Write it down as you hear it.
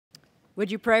Would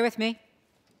you pray with me?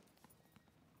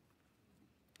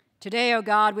 Today, O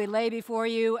God, we lay before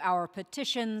you our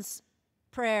petitions,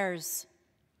 prayers,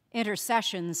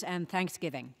 intercessions, and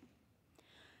thanksgiving.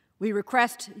 We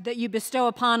request that you bestow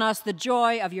upon us the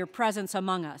joy of your presence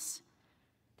among us,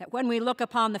 that when we look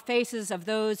upon the faces of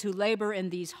those who labor in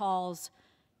these halls,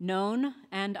 known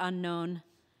and unknown,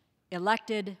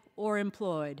 elected or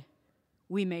employed,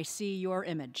 we may see your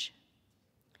image.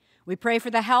 We pray for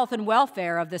the health and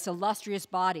welfare of this illustrious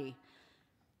body,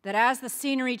 that as the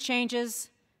scenery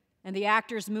changes and the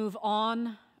actors move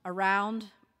on, around,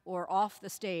 or off the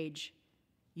stage,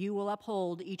 you will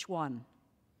uphold each one.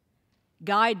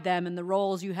 Guide them in the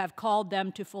roles you have called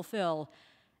them to fulfill,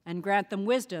 and grant them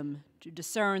wisdom to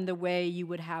discern the way you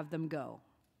would have them go.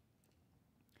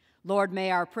 Lord, may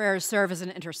our prayers serve as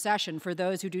an intercession for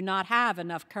those who do not have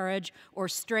enough courage or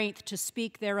strength to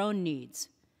speak their own needs,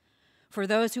 for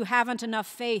those who haven't enough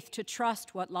faith to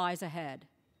trust what lies ahead,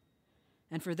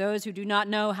 and for those who do not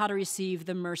know how to receive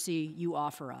the mercy you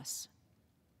offer us.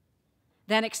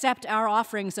 Then accept our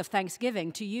offerings of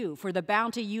thanksgiving to you for the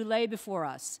bounty you lay before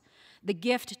us, the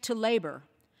gift to labor,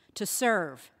 to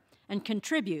serve, and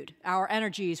contribute our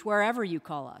energies wherever you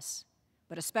call us,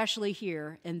 but especially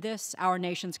here in this, our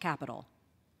nation's capital.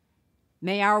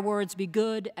 May our words be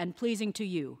good and pleasing to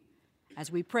you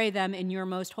as we pray them in your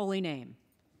most holy name.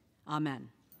 Amen.